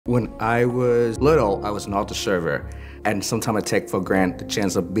When I was little, I was an altar server, and sometimes I take for granted the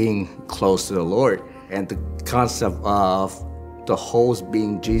chance of being close to the Lord. And the concept of the host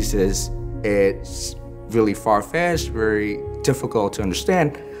being Jesus, it's really far-fetched, very difficult to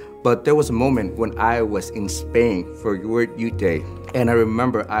understand. But there was a moment when I was in Spain for World Youth Day, and I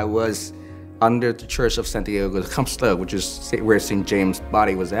remember I was under the church of Santiago de Compostela, which is where St. James'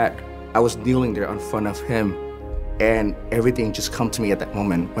 body was at. I was kneeling there in front of him, and everything just come to me at that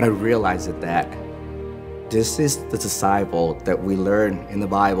moment when I realized that this is the disciple that we learn in the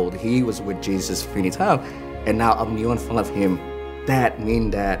Bible. He was with Jesus for any time, and now I'm kneeling in front of him. That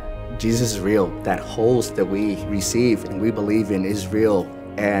means that Jesus is real. That host that we receive and we believe in is real.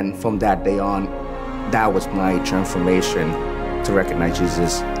 And from that day on, that was my transformation to recognize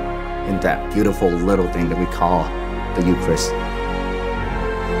Jesus in that beautiful little thing that we call the Eucharist.